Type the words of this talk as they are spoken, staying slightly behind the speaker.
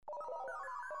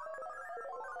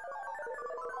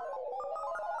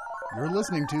You're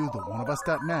listening to the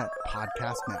oneofus.net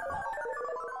podcast network.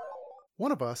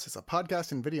 One of Us is a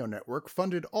podcast and video network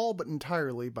funded all but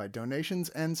entirely by donations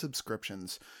and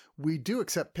subscriptions. We do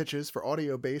accept pitches for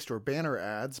audio-based or banner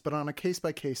ads, but on a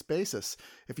case-by-case basis.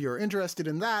 If you're interested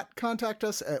in that, contact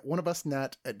us at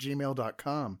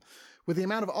oneofusnet@gmail.com. With the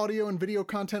amount of audio and video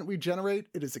content we generate,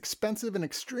 it is expensive and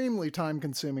extremely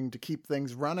time-consuming to keep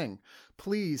things running.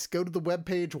 Please go to the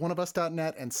webpage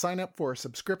oneofus.net and sign up for a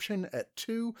subscription at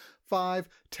 $2, $5,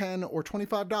 $10, or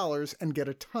 $25 and get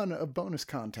a ton of bonus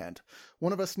content.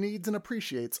 One of Us needs and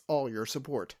appreciates all your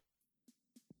support.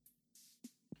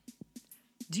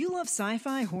 Do you love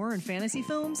sci-fi, horror, and fantasy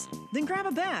films? Then grab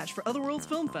a badge for Otherworlds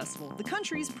Film Festival, the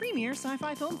country's premier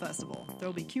sci-fi film festival. There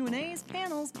will be Q&As,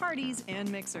 panels, parties,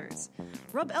 and mixers.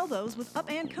 Rub elbows with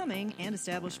up-and-coming and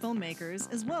established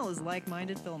filmmakers, as well as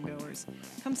like-minded filmgoers.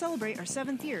 Come celebrate our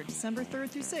 7th year, December 3rd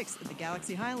through 6th at the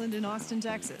Galaxy Highland in Austin,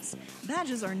 Texas.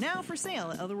 Badges are now for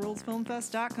sale at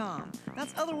otherworldsfilmfest.com.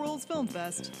 That's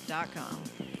otherworldsfilmfest.com.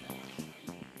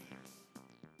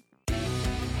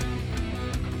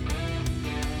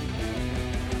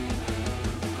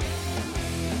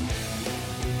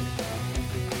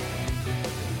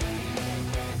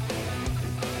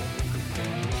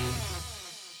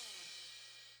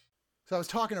 So I was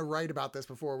talking to Wright about this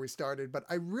before we started, but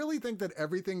I really think that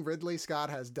everything Ridley Scott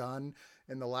has done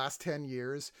in the last 10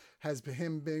 years has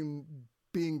been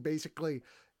being basically,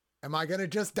 am I going to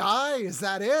just die? Is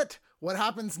that it? What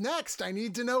happens next? I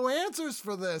need to know answers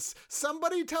for this.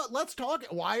 Somebody let's talk.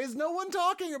 Why is no one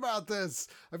talking about this?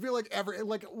 I feel like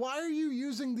why are you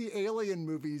using the Alien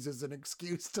movies as an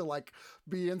excuse to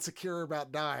be insecure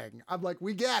about dying? I'm like,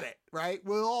 we get it, right?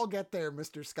 We'll all get there,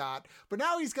 Mr. Scott. But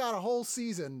now he's got a whole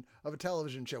season of a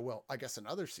television show. Well, I guess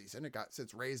another season.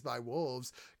 Since Raised by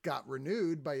Wolves got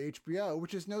renewed by HBO,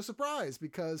 which is no surprise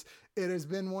because it has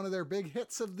been one of their big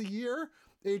hits of the year.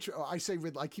 I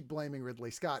keep blaming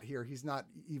Ridley Scott here. He's not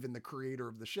even the creator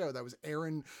of the show. That was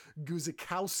Aaron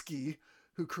Guzikowski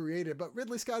who created, but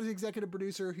Ridley Scott is the executive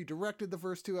producer. He directed the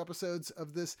first 2 episodes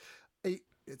of this.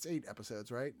 It's 8 episodes,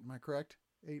 right? Am I correct?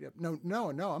 8. No,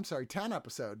 I'm sorry. 10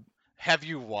 episode. Have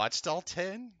you watched all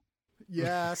 10?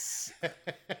 Yes.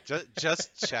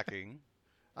 just checking.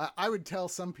 I would tell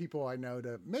some people I know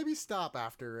to maybe stop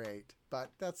after 8,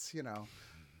 but that's,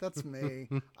 that's me.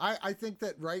 I think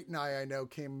that Wright and I know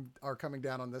are coming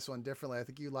down on this one differently. I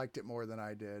think you liked it more than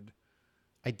I did.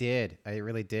 I did. I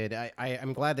really did.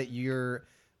 I'm glad that your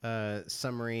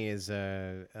summary is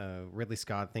Ridley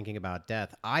Scott thinking about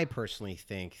death. I personally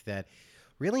think that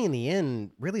really in the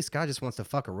end, Ridley Scott just wants to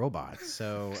fuck a robot.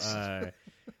 So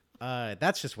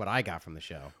that's just what I got from the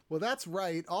show. Well, that's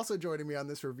right. Also joining me on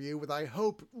this review with, I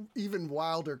hope, even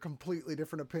wilder, completely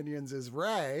different opinions is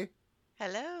Ray.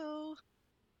 Hello.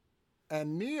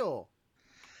 And Neil.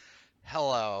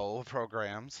 Hello,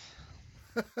 programs.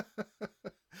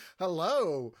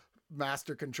 Hello,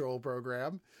 Master Control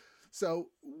Program. So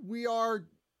we are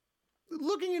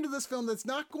looking into this film that's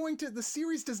the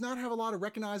series does not have a lot of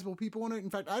recognizable people in it. In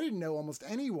fact, I didn't know almost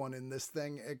anyone in this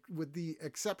thing, with the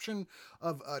exception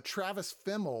of Travis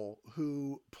Fimmel,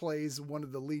 who plays one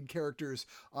of the lead characters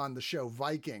on the show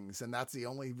Vikings. And that's the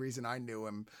only reason I knew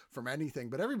him from anything.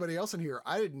 But everybody else in here,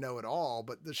 I didn't know at all.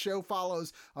 But the show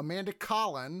follows Amanda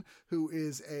Collin, who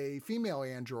is a female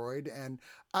android, and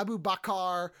Abu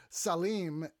Bakar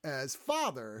Salim as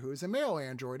father, who is a male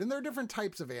android. And there are different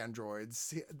types of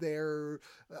androids.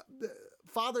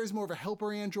 Father is more of a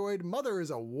helper android. Mother is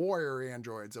a warrior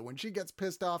android. So when she gets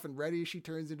pissed off and ready, she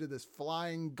turns into this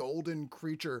flying golden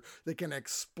creature that can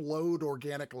explode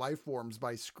organic life forms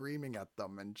by screaming at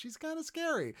them. And she's kind of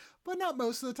scary, but not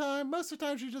most of the time. Most of the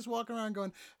time she's just walking around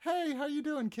going, hey, how you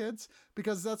doing, kids?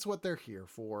 Because that's what they're here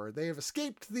for. They have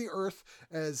escaped the Earth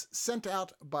as sent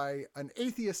out by an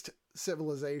atheist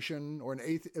civilization, or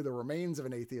the remains of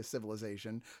an atheist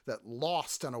civilization that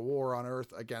lost in a war on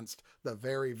Earth against the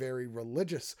very, very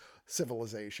religious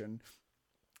civilization.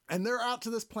 And they're out to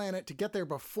this planet to get there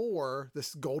before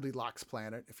this Goldilocks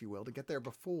planet, if you will, to get there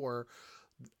before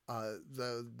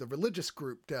the religious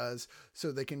group does,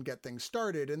 so they can get things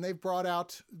started. And they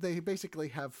basically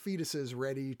have fetuses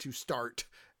ready to start,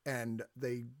 and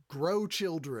they grow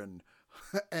children.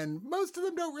 And most of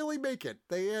them don't really make it.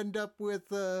 They end up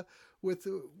with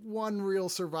one real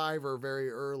survivor very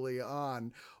early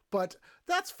on. But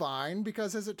that's fine,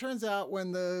 because as it turns out,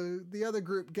 when the other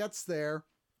group gets there,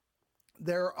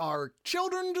 there are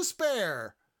children to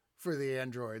spare for the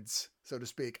androids, so to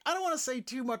speak. I don't want to say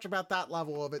too much about that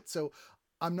level of it, so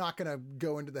I'm not going to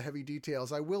go into the heavy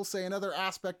details. I will say another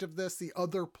aspect of this, the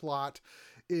other plot,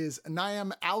 is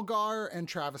Niamh Algar and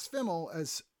Travis Fimmel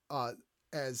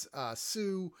as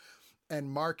Sue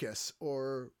and Marcus,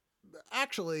 or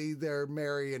actually they're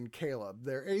Mary and Caleb.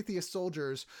 They're atheist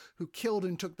soldiers who killed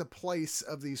and took the place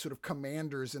of these sort of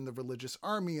commanders in the religious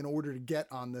army in order to get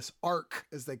on this ark,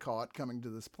 as they call it, coming to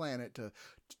this planet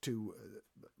to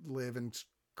live and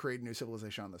create a new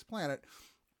civilization on this planet.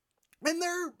 And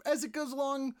they're, as it goes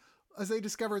along, as they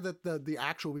discover that the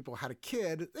actual people had a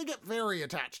kid, they get very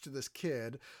attached to this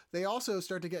kid. They also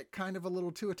start to get kind of a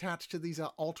little too attached to these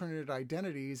alternate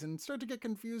identities and start to get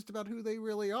confused about who they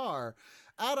really are.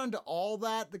 Add on to all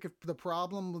that the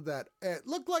problem that it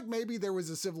looked like maybe there was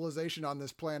a civilization on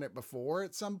this planet before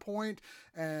at some point,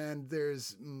 and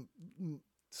there's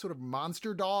sort of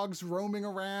monster dogs roaming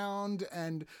around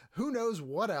and who knows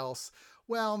what else.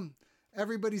 Well,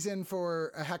 everybody's in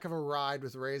for a heck of a ride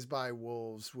with Raised by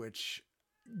Wolves, which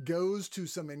goes to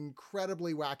some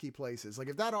incredibly wacky places. Like,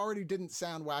 if that already didn't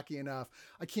sound wacky enough,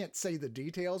 I can't say the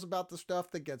details about the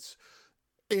stuff that gets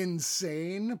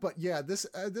insane. But yeah, this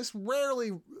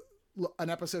rarely an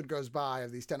episode goes by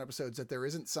of these 10 episodes that there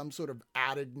isn't some sort of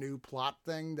added new plot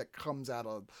thing that comes out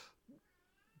of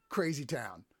Crazy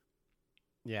Town.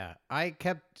 Yeah,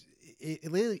 it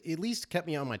at least kept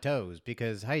me on my toes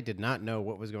because I did not know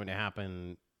what was going to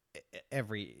happen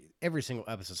every single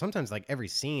episode. Sometimes like every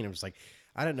scene, I was like,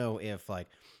 I don't know if like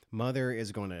Mother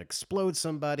is going to explode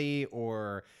somebody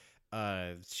or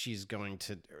she's going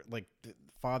to, like,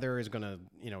 Father is going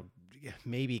to,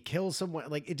 maybe kill someone.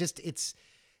 Like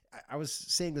I was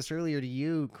saying this earlier to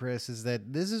you, Chris, is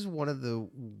that this is one of the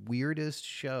weirdest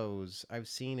shows I've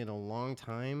seen in a long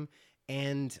time.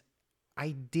 And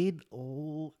I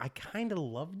kind of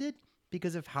loved it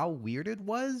because of how weird it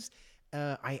was.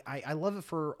 I love it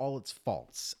for all its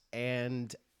faults.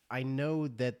 And I know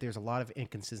that there's a lot of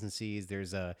inconsistencies.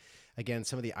 There's again,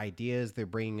 some of the ideas they're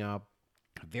bringing up,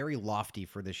 very lofty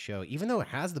for this show, even though it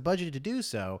has the budget to do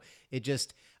so.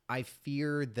 I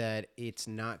fear that it's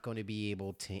not going to be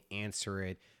able to answer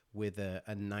it with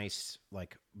a nice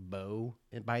like bow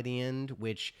by the end,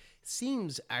 which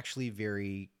seems actually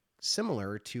very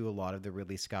similar to a lot of the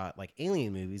Ridley Scott like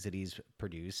alien movies that he's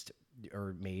produced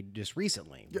or made just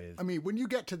recently. I mean, when you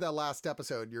get to the last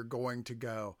episode, you're going to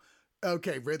go,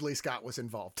 okay, Ridley Scott was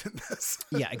involved in this.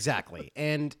 Yeah, exactly.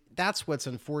 And that's what's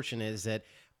unfortunate is that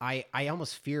I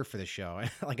almost fear for the show.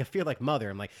 Like, I feel like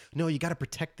Mother. I'm like, no, you got to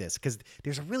protect this because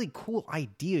there's a really cool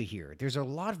idea here. There's a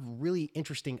lot of really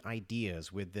interesting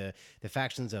ideas with the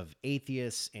factions of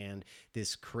atheists and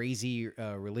this crazy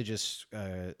religious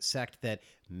sect that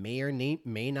may or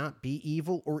may not be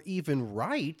evil or even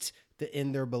right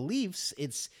in their beliefs.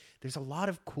 There's a lot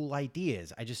of cool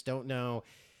ideas. I just don't know.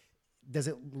 Does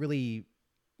it really,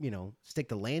 stick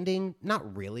the landing?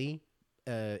 Not really.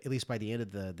 At least by the end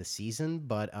of the season,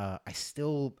 but I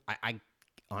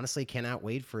honestly cannot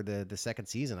wait for the second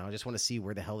season. I just want to see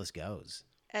where the hell this goes.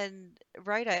 And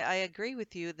right, I agree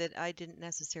with you that I didn't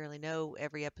necessarily know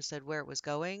every episode where it was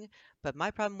going, but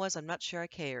my problem was I'm not sure I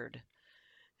cared.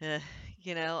 Uh,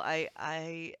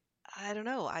 I don't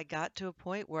know. I got to a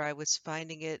point where I was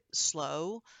finding it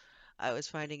slow, I was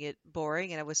finding it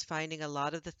boring, and I was finding a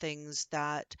lot of the things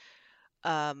that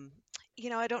um,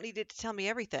 I don't need it to tell me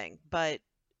everything, but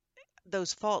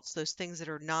those faults, those things that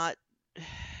are not,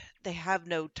 they have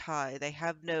no tie, they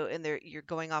have no, and you're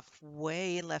going off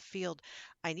way in left field.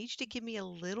 I need you to give me a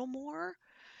little more.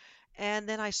 And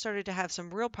then I started to have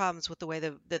some real problems with the way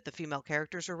that the female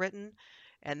characters are written.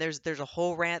 And there's a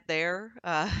whole rant there,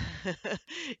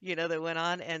 that went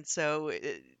on. And so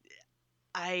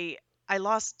I I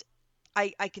lost.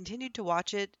 I continued to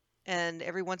watch it, and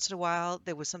every once in a while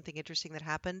there was something interesting that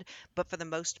happened. But for the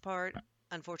most part,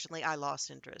 unfortunately, I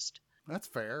lost interest. That's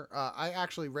fair. I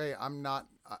actually, Ray, I'm not.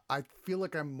 I feel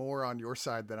like I'm more on your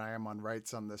side than I am on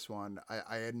Wright's on this one.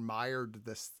 I admired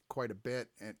this quite a bit,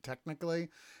 technically,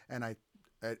 and I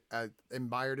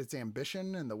admired its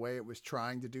ambition and the way it was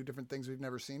trying to do different things we've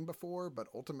never seen before. But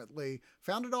ultimately,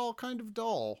 found it all kind of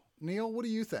dull. Neil, what do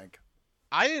you think?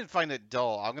 I didn't find it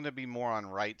dull. I'm going to be more on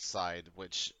Wright's side,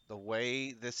 which the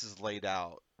way this is laid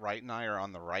out, Wright and I are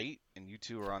on the right, and you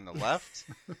two are on the left,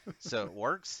 so it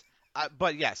works.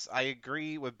 But yes, I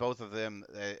agree with both of them.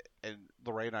 And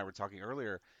Lorraine and I were talking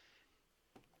earlier.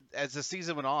 As the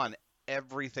season went on,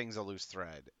 everything's a loose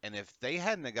thread. And if they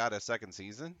hadn't have got a second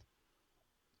season,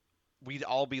 we'd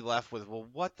all be left with, well,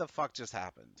 what the fuck just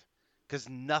happened? Because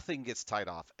nothing gets tied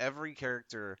off. Every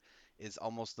character is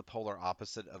almost the polar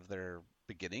opposite of their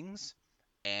beginnings.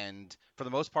 And for the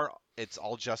most part, it's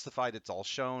all justified. It's all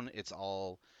shown. It's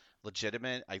all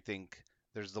legitimate. I think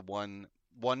there's the one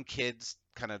kid's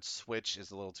kind of switch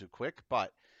is a little too quick,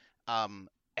 but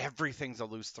everything's a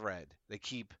loose thread.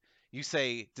 You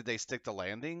say, did they stick the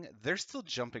landing? They're still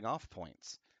jumping off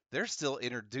points. they're still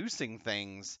introducing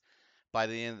things by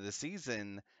the end of the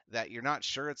season that you're not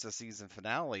sure it's a season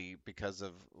finale because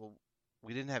of, well,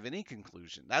 we didn't have any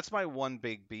conclusion. That's my one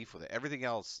big beef with it. Everything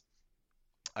else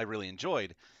I really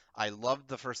enjoyed. I loved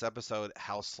the first episode,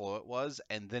 how slow it was,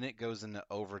 and then it goes into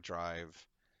overdrive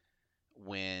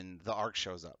when the arc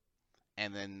shows up.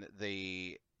 And then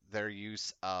their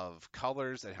use of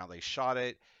colors and how they shot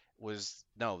it was,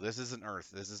 no, this isn't Earth.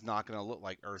 This is not going to look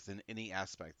like Earth in any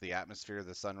aspect. The atmosphere,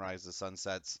 the sunrise, the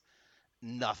sunsets,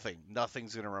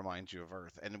 nothing's going to remind you of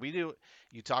Earth. And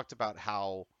you talked about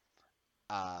how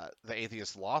the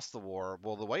atheists lost the war.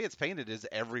 Well, the way it's painted is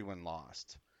everyone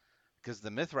lost because the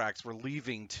Mithrax were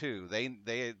leaving too.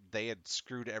 They had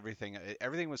screwed everything.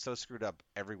 Everything was so screwed up.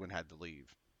 Everyone had to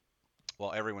leave.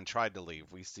 Well, everyone tried to leave.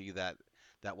 We see that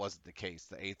that wasn't the case.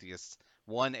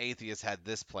 One atheist had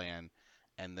this plan,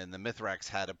 and then the Mithrax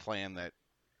had a plan that,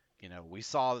 we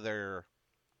saw their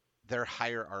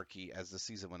hierarchy as the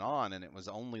season went on, and it was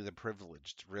only the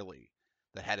privileged, really,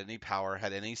 that had any power,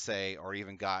 had any say, or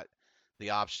even got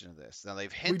the option of this. Now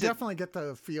they've hinted. We definitely get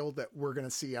the feel that we're going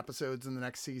to see episodes in the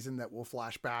next season that will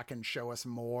flash back and show us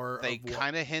more. They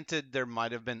kind of hinted there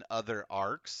might have been other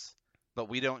arcs, but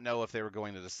we don't know if they were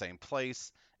going to the same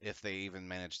place, if they even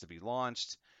managed to be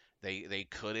launched. They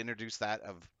could introduce that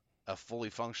of a fully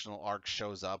functional arc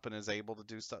shows up and is able to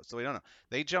do stuff. So we don't know.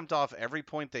 They jumped off every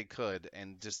point they could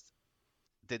and just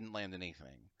didn't land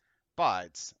anything.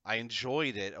 But I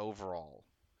enjoyed it overall.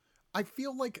 I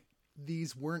feel like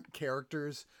these weren't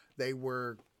characters. They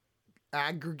were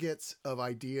aggregates of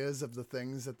ideas of the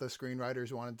things that the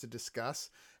screenwriters wanted to discuss,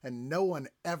 and no one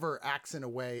ever acts in a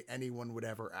way anyone would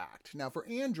ever act. Now, for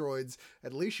androids,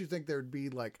 at least you think there'd be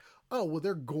like, oh, well,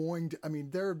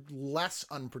 they're less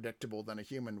unpredictable than a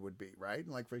human would be, right?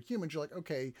 And like for humans, you're like,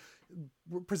 okay,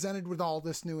 we're presented with all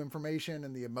this new information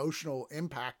and the emotional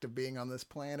impact of being on this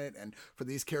planet. And for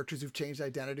these characters who've changed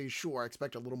identities, sure, I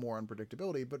expect a little more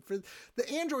unpredictability. But for the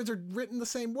androids are written the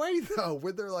same way, though,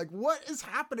 where they're like, what is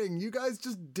happening? You guys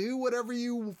just do whatever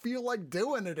you feel like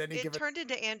doing at any given. It turned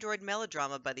into android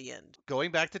melodrama by the end.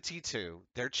 Going back to T2,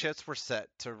 their chips were set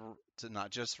to not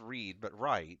just read, but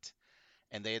write.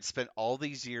 And they had spent all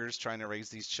these years trying to raise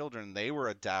these children. They were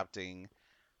adapting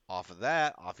off of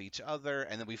that, off each other.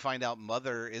 And then we find out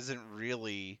Mother isn't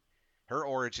really, her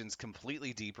origin's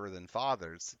completely deeper than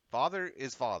Father's. Father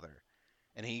is Father,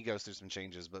 and he goes through some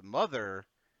changes. But Mother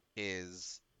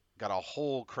is got a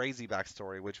whole crazy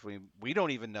backstory, which we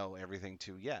don't even know everything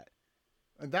to yet.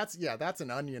 And that's an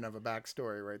onion of a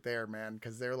backstory right there, man.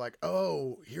 Because they're like,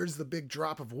 oh, here's the big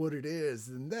drop of what it is.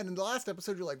 And then in the last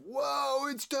episode, you're like, whoa,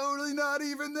 it's totally not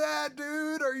even that,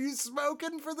 dude. Are you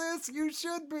smoking for this? You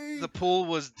should be. The pool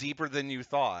was deeper than you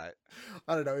thought.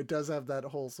 I don't know. It does have that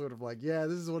whole sort of like, yeah,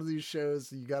 this is one of these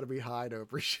shows you got to be high to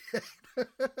appreciate.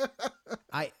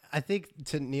 I think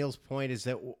to Neil's point is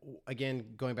that, again,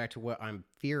 going back to what I'm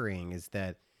fearing is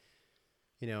that,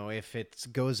 if it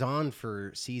goes on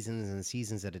for seasons and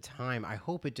seasons at a time, I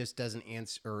hope it just doesn't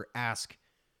answer or ask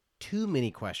too many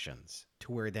questions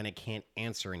to where then it can't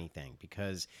answer anything,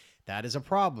 because that is a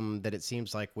problem that it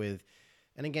seems like with,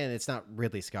 and again, it's not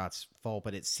Ridley Scott's fault,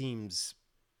 but it seems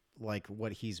like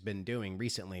what he's been doing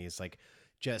recently is like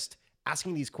just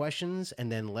asking these questions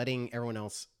and then letting everyone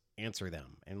else answer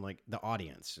them, and like the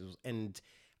audience. And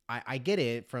I get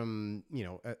it from,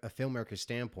 a filmmaker's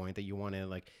standpoint that you want to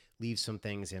like leave some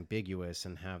things ambiguous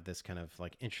and have this kind of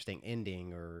like interesting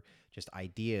ending or just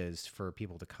ideas for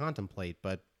people to contemplate.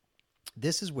 But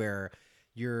this is where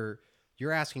you're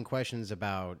asking questions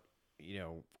about,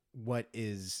 what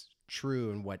is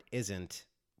true and what isn't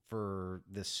for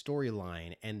the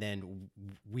storyline. And then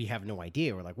we have no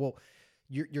idea. We're like, well,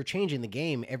 you're changing the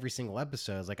game every single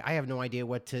episode. It's like, I have no idea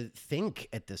what to think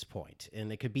at this point,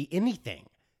 and it could be anything.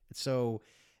 So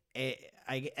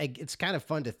it's kind of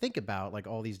fun to think about, like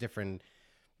all these different,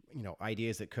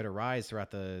 ideas that could arise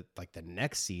throughout the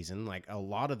next season. Like a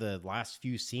lot of the last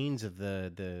few scenes of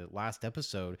the last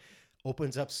episode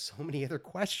opens up so many other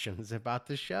questions about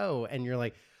the show. And you're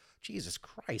like, Jesus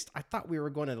Christ, I thought we were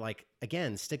going to like,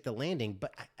 again, stick the landing.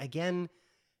 But again,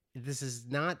 this is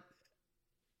not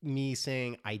me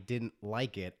saying I didn't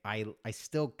like it. I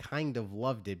still kind of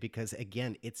loved it because,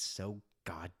 again, it's so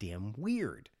goddamn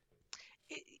weird.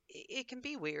 It can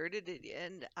be weird,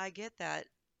 and I get that.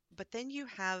 But then you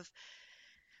have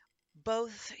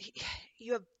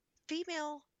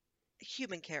female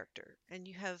human character and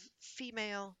you have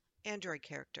female android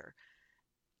character.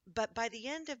 But by the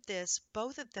end of this,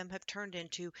 both of them have turned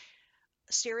into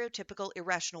stereotypical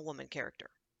irrational woman character.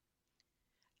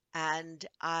 And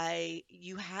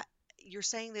you're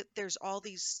saying that there's all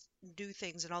these new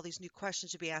things and all these new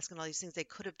questions to be asked and all these things they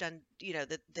could have done,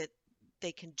 that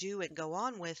they can do and go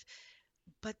on with,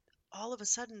 but all of a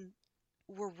sudden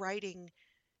we're writing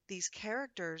these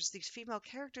characters, these female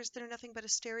characters that are nothing but a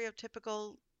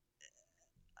stereotypical,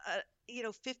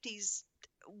 50s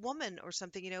woman or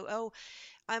something, oh,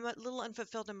 I'm a little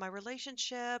unfulfilled in my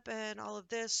relationship and all of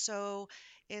this. So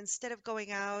instead of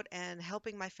going out and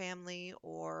helping my family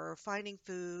or finding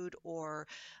food or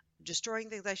destroying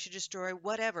things I should destroy,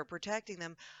 whatever, protecting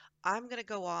them, I'm going to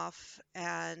go off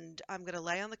and I'm going to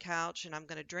lay on the couch and I'm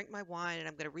going to drink my wine and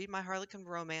I'm going to read my Harlequin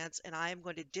romance and I am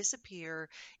going to disappear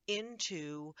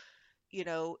into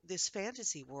this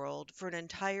fantasy world for an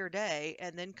entire day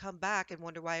and then come back and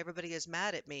wonder why everybody is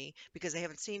mad at me because they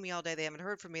haven't seen me all day, they haven't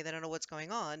heard from me, they don't know what's going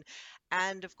on.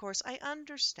 And of course, I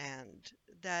understand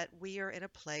that we are in a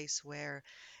place where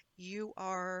you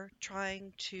are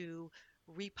trying to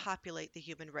repopulate the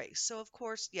human race. So, of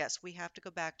course, yes, we have to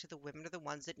go back to the women are the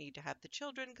ones that need to have the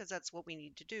children because that's what we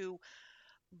need to do.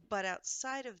 But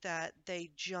outside of that,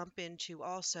 they jump into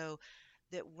also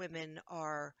that women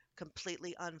are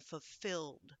completely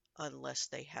unfulfilled unless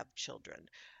they have children,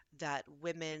 that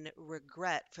women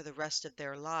regret for the rest of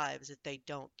their lives if they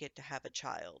don't get to have a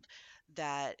child.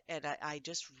 And I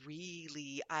just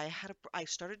really, I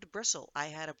started to bristle. I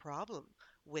had a problem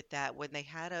with that when they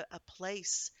had a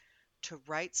place to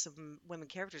write some women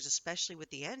characters, especially with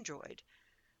the android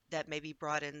that maybe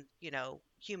brought in,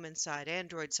 human side,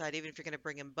 android side, even if you're going to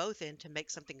bring them both in to make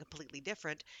something completely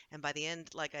different. And by the end,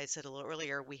 like I said a little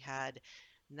earlier, we had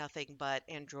nothing but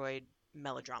android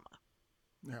melodrama.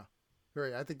 Yeah.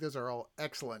 Very. I think those are all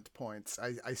excellent points.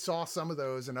 I saw some of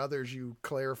those and others you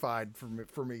clarified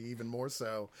for me even more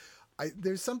so.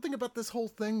 There's something about this whole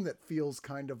thing that feels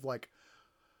kind of like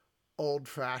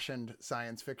old-fashioned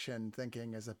science fiction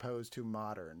thinking as opposed to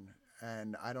modern.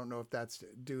 And I don't know if that's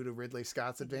due to Ridley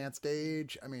Scott's advanced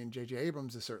age. I mean, J.J.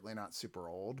 Abrams is certainly not super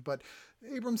old, but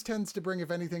Abrams tends to bring, if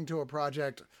anything, to a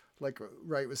project, like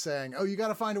Wright was saying, oh, you got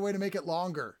to find a way to make it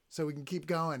longer so we can keep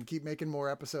going, keep making more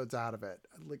episodes out of it.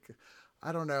 Like,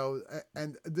 I don't know.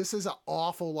 And this is an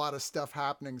awful lot of stuff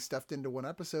happening stuffed into one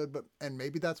episode, and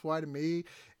maybe that's why to me,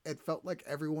 it felt like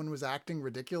everyone was acting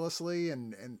ridiculously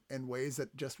and in ways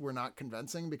that just were not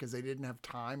convincing because they didn't have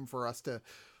time for us to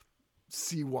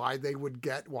see why they would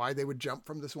jump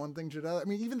from this one thing to another. I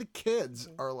mean, even the kids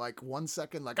are like 1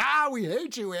 second like, we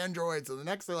hate you androids. And the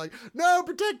next they're like, no,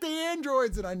 protect the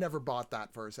androids. And I never bought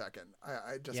that for a second.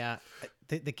 I just, yeah,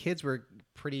 the kids were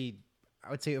pretty, I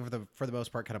would say for the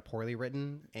most part, kind of poorly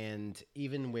written. And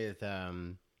even with,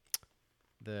 the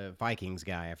Vikings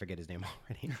guy, I forget his name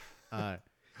already.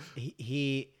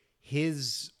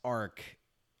 His arc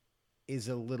is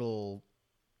a little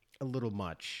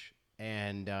much.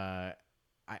 And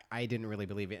I didn't really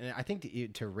believe it. And I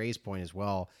think to Ray's point as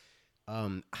well,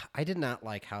 I did not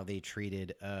like how they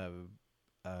treated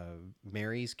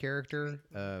Mary's character,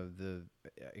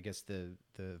 I guess the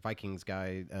Vikings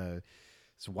guy,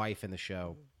 his wife in the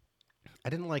show. I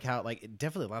didn't like how,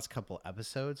 definitely the last couple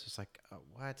episodes, it's like,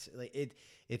 what? Like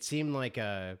it seemed like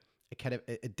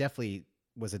it definitely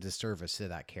was a disservice to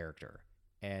that character,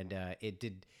 and it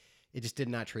just did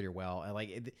not treat her well.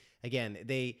 And again,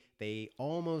 they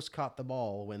almost caught the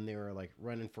ball when they were like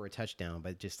running for a touchdown,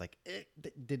 but just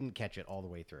didn't catch it all the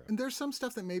way through. And there's some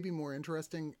stuff that may be more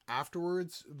interesting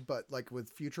afterwards, but like with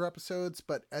future episodes.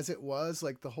 But as it was,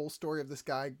 like the whole story of this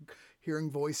guy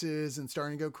hearing voices and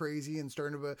starting to go crazy and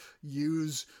starting to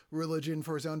use religion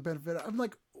for his own benefit. I'm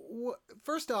like,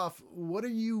 first off, what are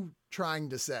you trying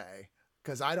to say?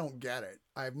 Because I don't get it.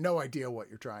 I have no idea what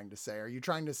you're trying to say. Are you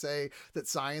trying to say that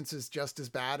science is just as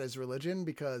bad as religion?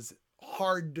 Because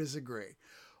hard disagree.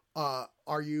 Where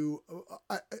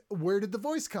did the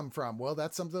voice come from? Well,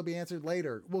 that's something that'll be answered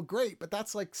later. Well, great, but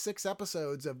that's like 6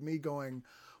 episodes of me going,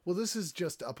 well, this is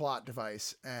just a plot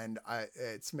device, and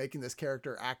it's making this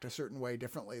character act a certain way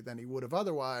differently than he would have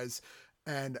otherwise.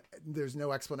 And there's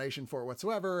no explanation for it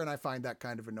whatsoever, and I find that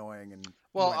kind of annoying. And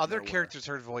well, other characters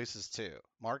heard voices too.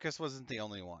 Marcus wasn't the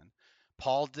only one.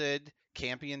 Paul did.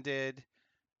 Campion did.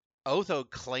 Otho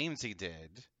claims he did.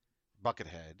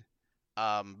 Buckethead.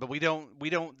 But we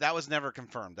don't. That was never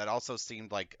confirmed. That also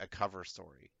seemed like a cover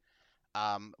story.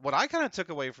 What I kind of took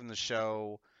away from the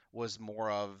show was more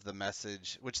of the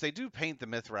message, which they do paint the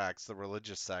Mithrax, the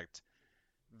religious sect,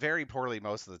 very poorly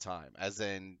most of the time, as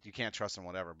in you can't trust them,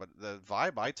 whatever. But the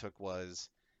vibe I took was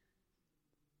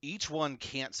each one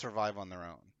can't survive on their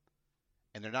own.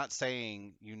 And they're not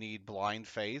saying you need blind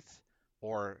faith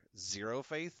or zero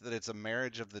faith, that it's a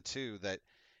marriage of the two, that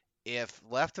if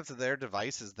left up to their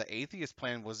devices, the atheist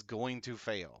plan was going to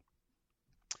fail.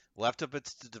 left up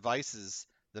its devices,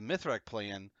 the Mithrek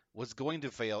plan was going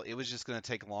to fail. It was just going to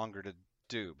take longer to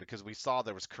do because we saw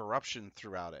there was corruption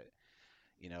throughout it.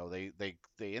 You know, they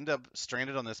end up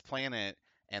stranded on this planet,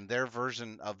 and their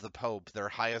version of the Pope, their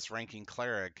highest ranking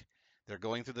cleric, they're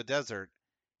going through the desert.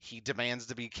 He demands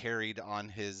to be carried on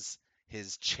his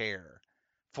chair.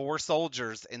 4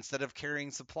 soldiers, instead of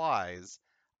carrying supplies,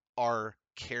 are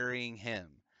carrying him.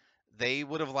 They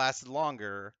would have lasted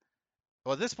longer.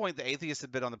 Well, at this point, the atheists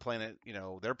had been on the planet. You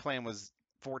know, their plan was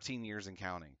 14 years and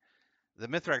counting. The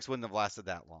Mithrax wouldn't have lasted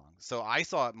that long. So I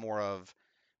saw it more of,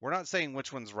 we're not saying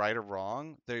which one's right or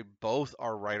wrong. They both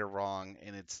are right or wrong,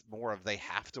 and it's more of they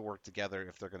have to work together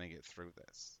if they're going to get through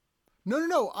this.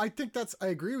 No. I think I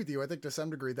agree with you. I think to some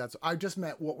degree I just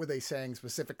meant what were they saying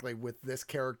specifically with this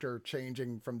character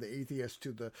changing from the atheist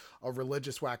to a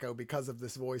religious wacko because of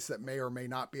this voice that may or may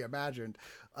not be imagined.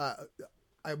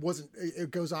 It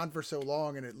goes on for so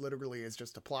long and it literally is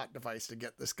just a plot device to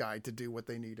get this guy to do what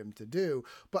they need him to do.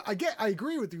 But I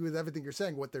agree with you with everything you're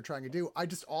saying, what they're trying to do. I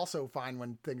just also find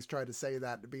when things try to say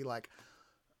that to be like,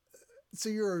 so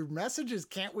your message is,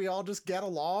 can't we all just get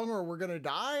along or we're going to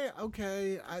die?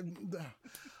 Okay.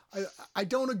 I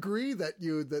don't agree that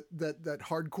that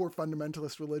hardcore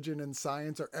fundamentalist religion and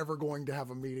science are ever going to have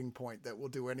a meeting point that will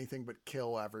do anything but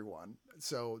kill everyone.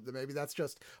 So maybe that's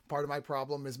just part of my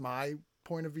problem is my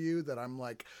point of view that I'm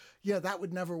like, yeah, that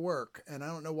would never work. And I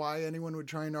don't know why anyone would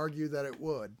try and argue that it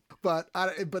would. But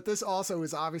this also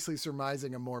is obviously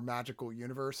surmising a more magical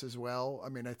universe as well. I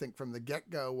mean, I think from the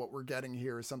get-go, what we're getting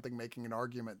here is something making an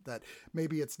argument that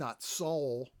maybe it's not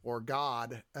soul or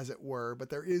God, as it were,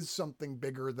 but there is something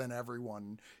bigger than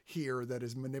everyone here that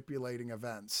is manipulating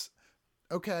events.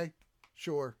 Okay.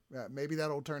 Sure. Maybe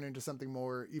that'll turn into something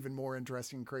even more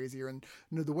interesting and crazier. And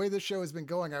the way this show has been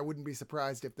going, I wouldn't be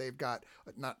surprised if they've got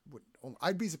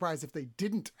I'd be surprised if they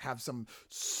didn't have some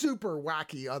super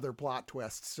wacky other plot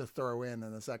twists to throw in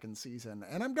the second season.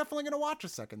 And I'm definitely going to watch a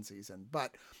second season.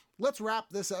 But let's wrap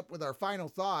this up with our final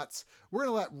thoughts. We're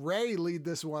going to let Ray lead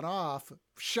this one off.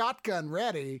 Shotgun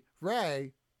ready.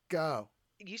 Ray, go.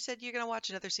 You said you're going to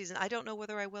watch another season. I don't know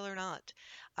whether I will or not.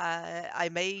 I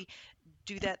may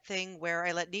do that thing where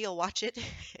I let Neil watch it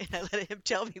and I let him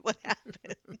tell me what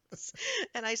happens,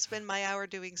 and I spend my hour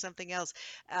doing something else.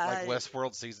 Like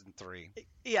Westworld season 3.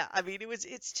 Yeah, I mean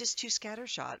it's just too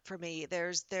scattershot for me.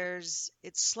 It's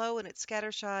slow and it's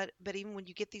scattershot, but even when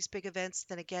you get these big events,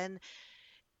 then again,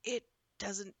 it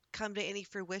doesn't come to any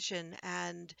fruition.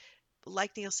 And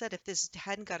like Neil said, if this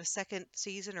hadn't got a second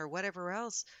season or whatever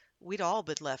else, we'd all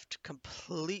been left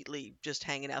completely just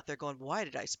hanging out there going, why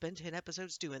did I spend 10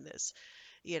 episodes doing this?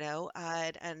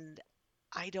 And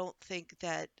I don't think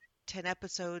that 10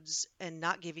 episodes and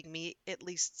not giving me at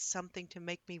least something to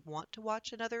make me want to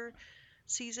watch another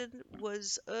season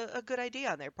was a good idea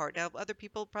on their part. Now, other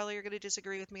people probably are going to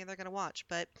disagree with me and they're going to watch,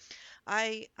 but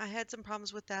I had some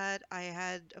problems with that.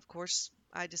 Of course,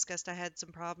 I discussed I had some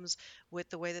problems with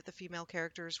the way that the female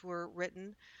characters were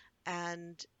written,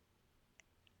 and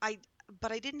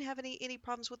but I didn't have any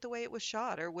problems with the way it was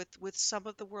shot or with some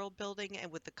of the world building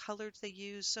and with the colors they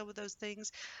use, some of those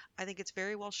things. I think it's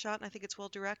very well shot and I think it's well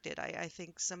directed. I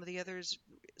think some of the others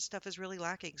stuff is really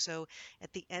lacking. So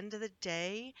at the end of the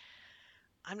day,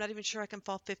 I'm not even sure I can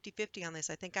fall 50-50 on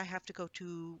this. I think I have to go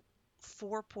to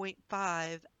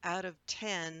 4.5 out of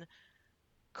 10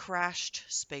 crashed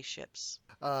spaceships.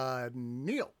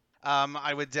 Neil.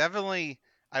 I would definitely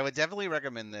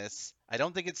recommend this. I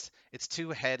don't think it's too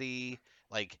heady.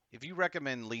 Like if you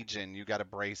recommend Legion, you got to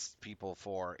brace people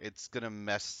for it's gonna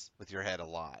mess with your head a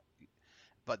lot.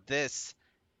 But this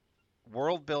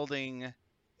world building,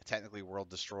 technically world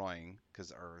destroying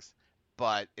because Earth,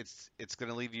 but it's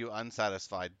gonna leave you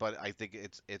unsatisfied. But I think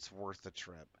it's worth the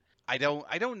trip. I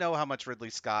don't know how much Ridley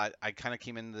Scott. I kind of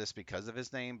came into this because of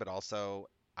his name, but also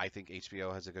I think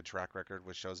HBO has a good track record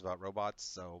with shows about robots,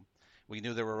 so we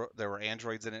knew there were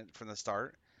androids in it from the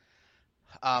start.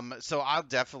 So I'll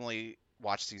definitely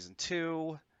watch season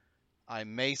 2. I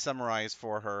may summarize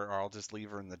for her, or I'll just leave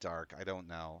her in the dark. I don't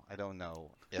know. I don't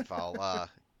know if I'll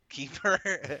keep her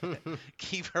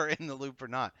in the loop or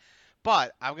not.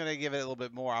 But I'm gonna give it a little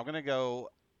bit more. I'm gonna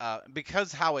go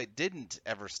because how it didn't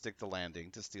ever stick the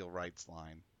landing, to steal Wright's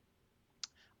line.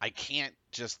 I can't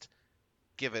just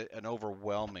give it an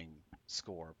overwhelming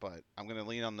score, but I'm going to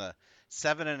lean on the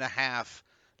 7.5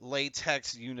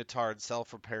 latex unitard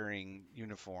self-repairing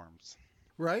uniforms.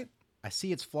 Right? I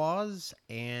see its flaws,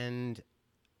 and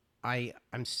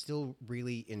I'm still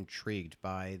really intrigued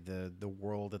by the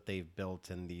world that they've built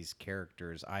and these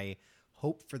characters. I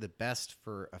hope for the best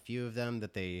for a few of them,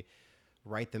 that they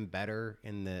write them better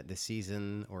in the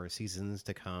season or seasons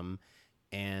to come.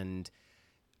 And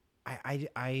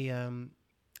I'm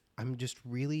just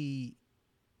really,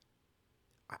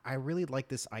 I really like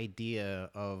this idea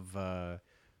of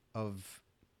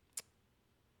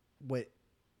what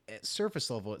at surface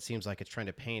level it seems like it's trying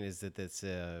to paint is that it's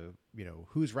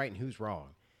who's right and who's wrong.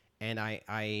 And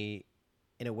I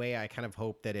in a way I kind of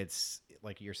hope that it's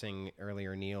like you're saying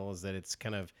earlier, Neil, is that it's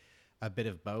kind of a bit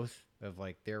of both, of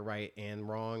like they're right and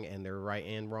wrong and they're right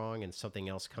and wrong, and something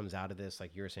else comes out of this,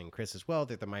 like you were saying, Chris, as well,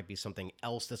 that there might be something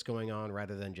else that's going on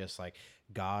rather than just like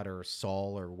God or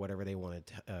Saul or whatever they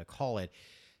want to call it.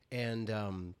 And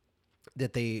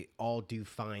that they all do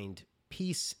find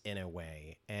peace in a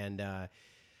way. And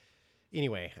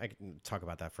anyway, I can talk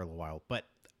about that for a little while, but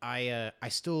I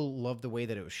still love the way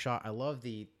that it was shot. I love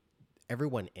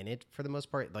everyone in it for the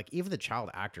most part. Like even the child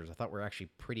actors, I thought were actually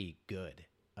pretty good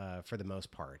for the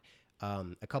most part.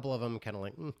 A couple of them kind of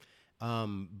like,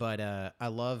 but I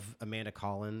love Amanda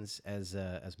Collins as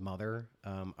Mother.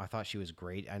 I thought she was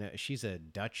great. I know she's a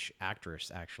Dutch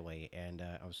actress actually, and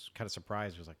I was kind of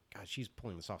surprised. I was like, God, she's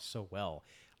pulling this off so well.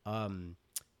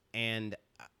 And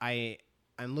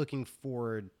I'm looking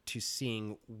forward to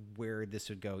seeing where this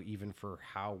would go, even for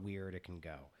how weird it can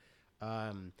go.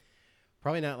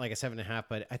 Probably not like a 7.5,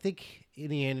 but I think in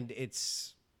the end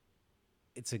it's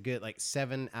a good like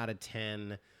 7 out of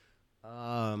 10.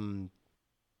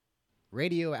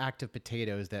 Radioactive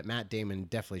potatoes that Matt Damon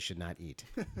definitely should not eat.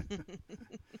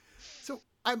 So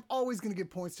I'm always going to give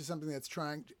points to something that's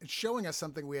showing us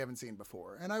something we haven't seen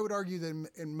before. And I would argue that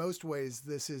in most ways,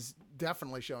 this is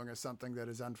definitely showing us something that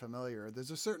is unfamiliar.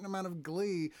 There's a certain amount of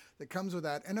glee that comes with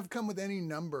that, and have come with any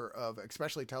number of,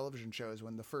 especially television shows,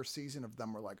 when the first season of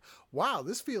them were like, wow,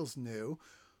 this feels new.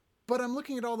 But I'm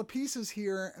looking at all the pieces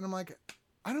here and I'm like,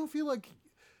 I don't feel like,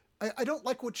 I don't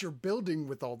like what you're building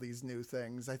with all these new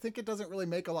things. I think it doesn't really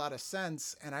make a lot of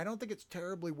sense, and I don't think it's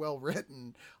terribly well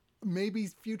written. Maybe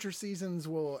future seasons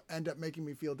will end up making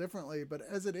me feel differently, but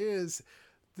as it is,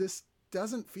 this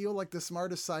doesn't feel like the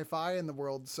smartest sci-fi in the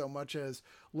world so much as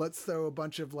let's throw a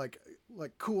bunch of like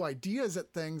cool ideas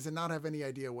at things and not have any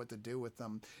idea what to do with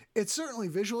them. It's certainly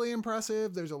visually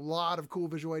impressive. There's a lot of cool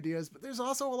visual ideas, but there's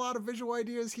also a lot of visual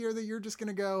ideas here that you're just going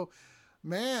to go,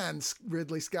 man,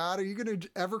 Ridley Scott, are you going to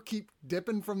ever keep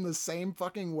dipping from the same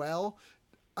fucking well?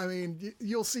 I mean,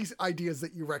 you'll see ideas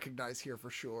that you recognize here for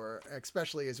sure,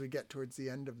 especially as we get towards the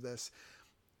end of this.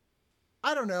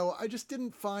 I don't know. I just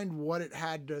didn't find what it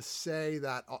had to say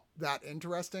that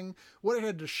interesting. What it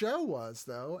had to show was,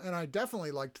 though, and I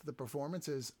definitely liked the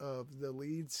performances of the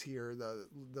leads here.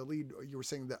 The lead, you were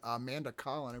saying, that Amanda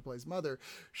Collins, who plays Mother,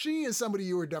 she is somebody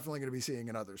you are definitely going to be seeing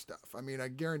in other stuff. I mean, I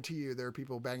guarantee you there are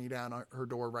people banging down on her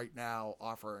door right now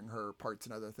offering her parts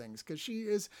and other things, because she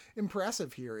is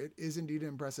impressive here. It is indeed an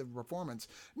impressive performance.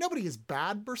 Nobody is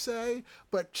bad per se,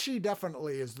 but she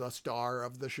definitely is the star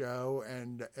of the show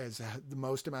and has the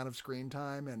most amount of screen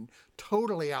time and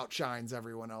totally outshines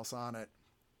everyone else on it.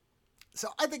 So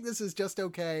I think this is just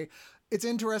okay. It's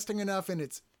interesting enough in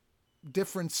its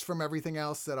difference from everything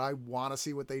else that I want to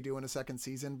see what they do in a second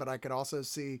season, but I could also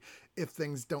see if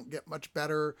things don't get much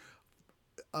better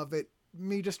of it,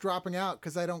 me just dropping out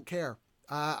because I don't care.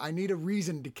 I need a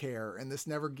reason to care, and this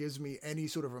never gives me any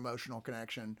sort of emotional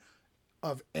connection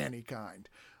of any kind.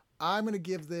 I'm going to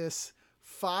give this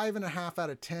 5.5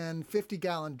 out of 10,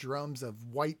 50-gallon drums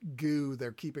of white goo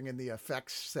they're keeping in the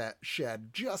effects set shed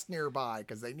just nearby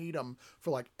because they need them for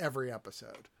like every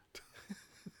episode.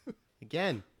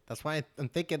 Again, that's why I'm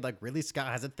thinking like Ridley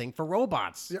Scott has a thing for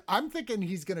robots. Yeah, I'm thinking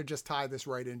he's going to just tie this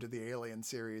right into the Alien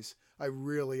series. I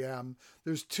really am.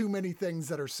 There's too many things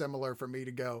that are similar for me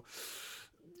to go,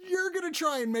 you're going to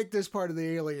try and make this part of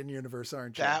the Alien universe,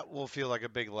 aren't you? That will feel like a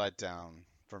big letdown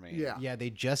for me. Yeah. Yeah, they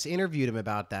just interviewed him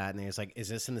about that, and he was like, is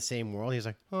this in the same world? He's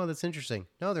like, oh, that's interesting.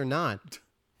 No, they're not.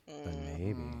 But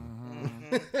maybe.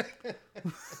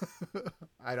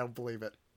 I don't believe it.